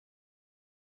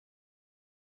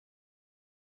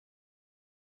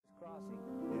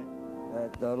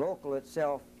crossing. The local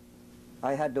itself,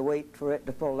 I had to wait for it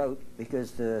to pull out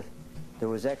because there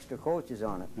was extra coaches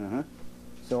on it.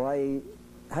 So I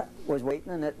was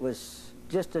waiting, and it was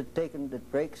just had taken the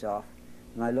brakes off,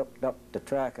 and I looked up the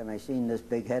track and I seen this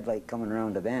big headlight coming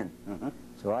around the bend.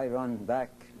 So I run back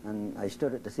and I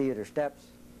stood at the theatre steps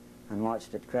and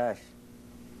watched it crash.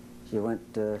 She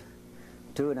went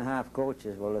 2.5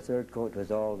 coaches. Well, the third coach was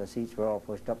the seats were all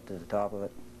pushed up to the top of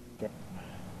it. Okay.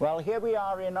 Well, here we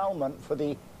are in Almonte for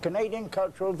the Canadian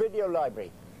Cultural Video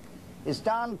Library. It's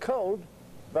darn cold,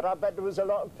 but I bet there was a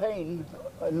lot of pain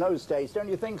in those days. Don't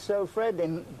you think so, Fred?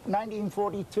 In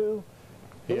 1942,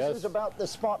 this is about the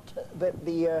spot that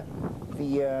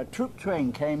the troop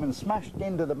train came and smashed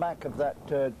into the back of that,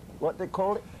 what they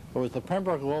call it? It was the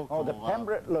Pembroke Local. Oh, the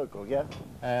Pembroke Local, yeah.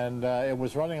 And it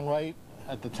was running late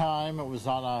at the time. It was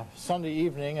on a Sunday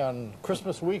evening on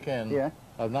Christmas weekend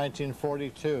of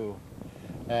 1942.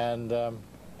 And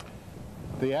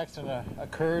the accident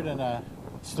occurred in a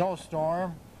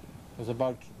snowstorm. It was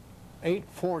about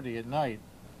 8:40 at night,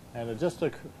 and it just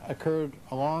occurred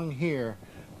along here.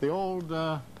 The old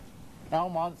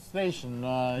Almonte station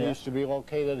used to be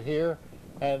located here,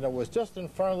 and it was just in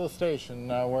front of the station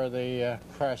where the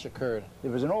crash occurred.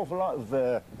 There was an awful lot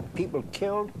of people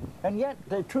killed, and yet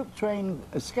the troop train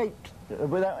escaped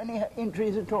without any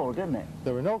injuries at all, didn't it?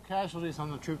 There were no casualties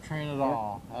on the troop train at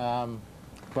all,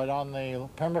 but on the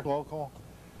Pembroke Local,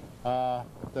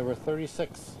 there were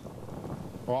 36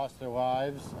 lost their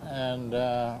lives, and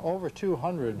over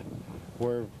 200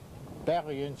 were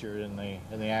badly injured in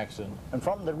the accident. And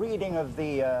from the reading of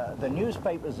the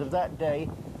newspapers of that day,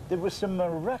 there were some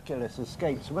miraculous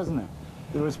escapes, wasn't there?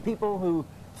 There was people who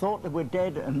thought they were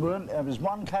dead and weren't. There was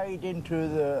one carried into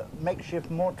the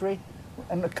makeshift mortuary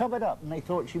and covered up, and they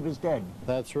thought she was dead.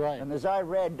 That's right. And as I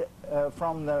read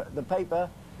from the paper,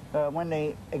 when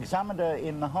they examined her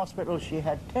in the hospital, she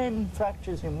had 10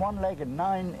 fractures in one leg and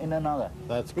 9 in another.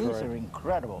 That's correct. These are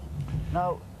incredible.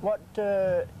 Now, what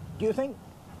do you think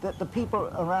that the people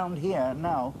around here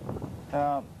now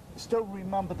still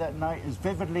remember that night as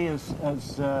vividly as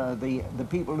the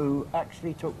people who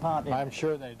actually took part in it? I'm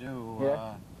sure they do.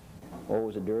 Yeah. Oh, it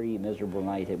was a dirty, miserable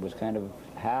night. It was kind of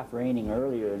half raining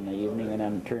earlier in the evening, and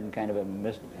then turned kind of a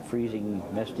freezing,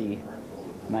 misty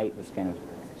night with kind of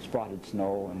spotted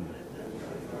snow,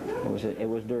 and it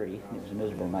was dirty. It was a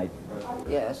miserable night.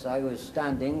 Yes, I was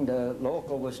standing. The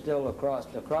local was still across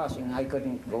the crossing. I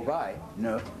couldn't go by.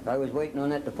 No. I was waiting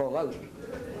on it to pull out.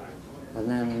 And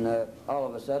then all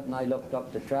of a sudden I looked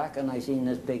up the track and I seen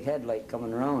this big headlight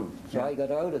coming around. So I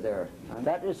got out of there.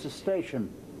 That is the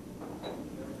station.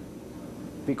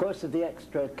 Because of the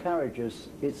extra carriages,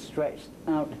 it's stretched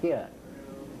out here.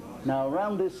 Now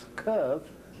around this curve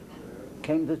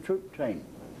came the troop train.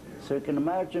 So you can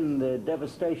imagine the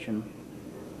devastation.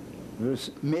 There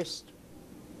was mist,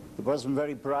 it wasn't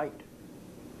very bright,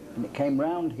 and it came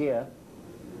round here.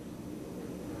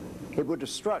 It would have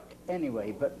struck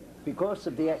anyway, but because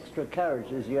of the extra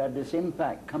carriages, you had this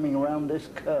impact coming around this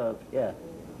curve here,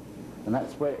 and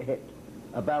that's where it hit,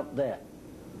 about there.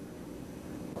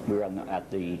 We were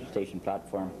at the station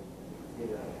platform,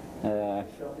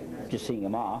 just seeing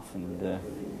him off, and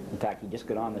in fact, he just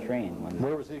got on the train.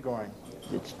 Where was he going?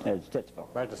 It's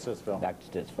Stittsville. Back to Stittsville. Back to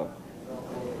Stittsville.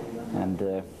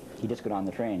 And he just got on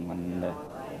the train when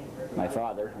my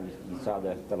father, he saw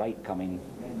the light coming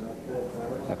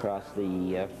across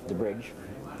the bridge,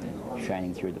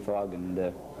 shining through the fog,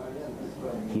 and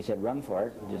he said, "Run for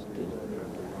it."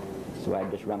 So I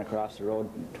just run across the road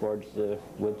towards the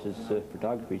Woods'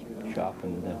 photography shop.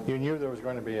 And you knew there was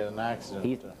going to be an accident?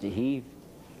 He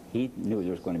knew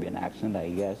there was going to be an accident, I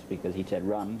guess, because he said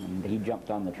run, and he jumped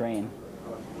on the train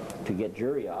to get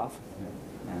jury off,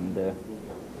 and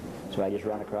so I just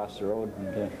ran across the road,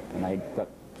 and I got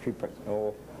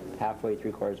halfway,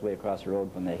 3/4 way across the road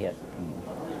when they hit.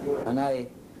 And I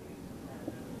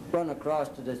run across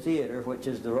to the theatre, which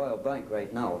is the Royal Bank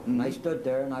right now, and I stood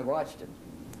there and I watched it.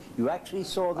 You actually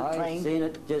saw the train? I seen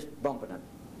it just bumping it.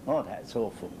 Oh, that's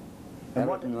awful. And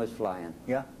everything was flying.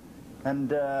 Yeah.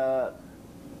 And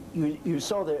you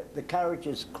saw the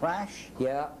carriages crash?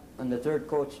 Yeah, and the third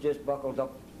coach just buckled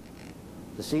up.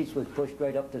 The seats was pushed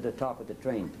right up to the top of the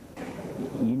train.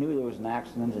 You knew there was an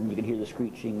accident, and you could hear the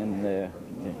screeching and the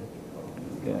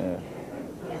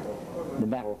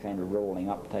metal kind of rolling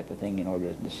up type of thing, you know,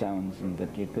 the sounds,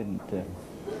 but you couldn't...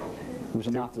 It was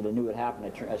enough that I knew it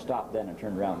happened. I stopped then and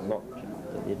turned around and looked.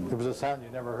 You know, it was a sound you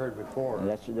never heard before.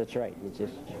 That's right. It's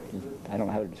just, I don't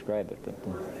know how to describe it,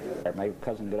 but my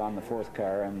cousin got on the 4th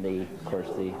car, and of course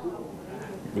the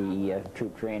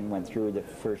troop train went through the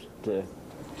first, the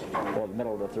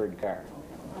middle of the 3rd car.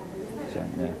 So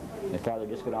my father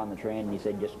just got on the train, and he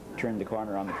said just turned the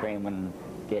corner on the train when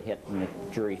it hit, and the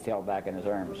jury fell back in his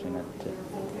arms.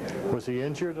 And Was he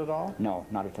injured at all? no,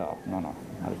 not at all. No, not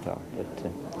at all.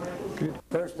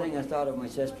 First thing I thought of my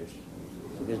sisters,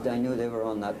 because I knew they were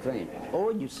on that train.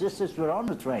 Oh, and your sisters were on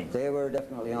the train? They were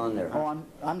definitely on there. Oh,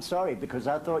 I'm sorry, because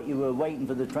I thought you were waiting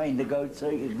for the train to go, so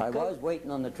you I was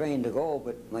waiting on the train to go,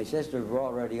 but my sisters were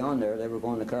already on there. They were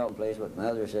going to Carlton Place with my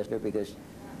other sister because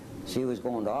she was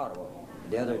going to Ottawa.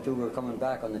 The other two were coming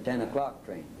back on the 10 o'clock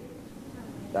train,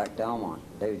 back to Almonte.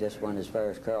 They just went as far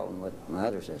as Carlton with my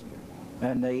other sister.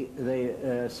 And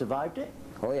they survived it?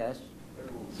 Oh, yes.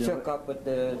 So Shook up, but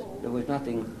there was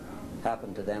nothing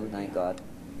happened to them, thank God.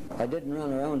 I didn't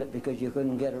run around it because you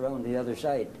couldn't get around the other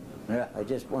side. Yeah. I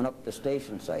just went up the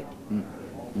station side.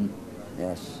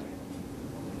 Yes.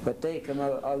 But they come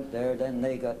out there, then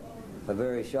they got a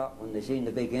very shock when they seen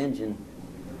the big engine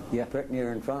pretty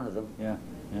near in front of them. Yeah,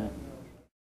 yeah.